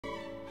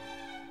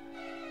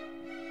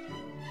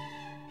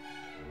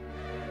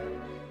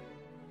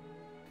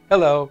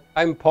Hello,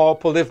 I'm Paul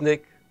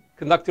Polivnik,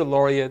 Conductor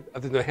Laureate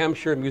of the New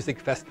Hampshire Music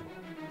Festival.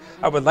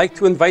 I would like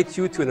to invite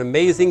you to an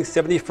amazing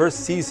 71st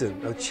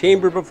season of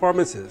chamber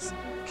performances,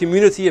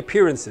 community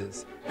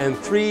appearances, and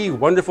 3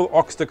 wonderful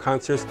orchestra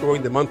concerts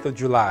during the month of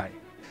July.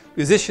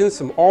 Musicians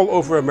from all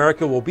over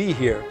America will be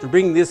here to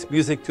bring this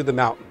music to the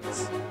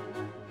mountains.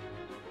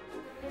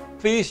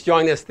 Please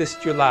join us this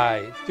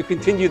July to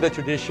continue the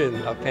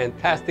tradition of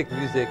fantastic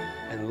music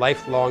and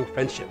lifelong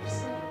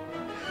friendships.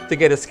 To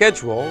get a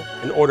schedule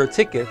and order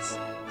tickets,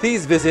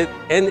 please visit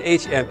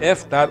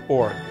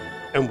nhmf.org,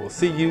 and we'll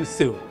see you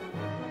soon.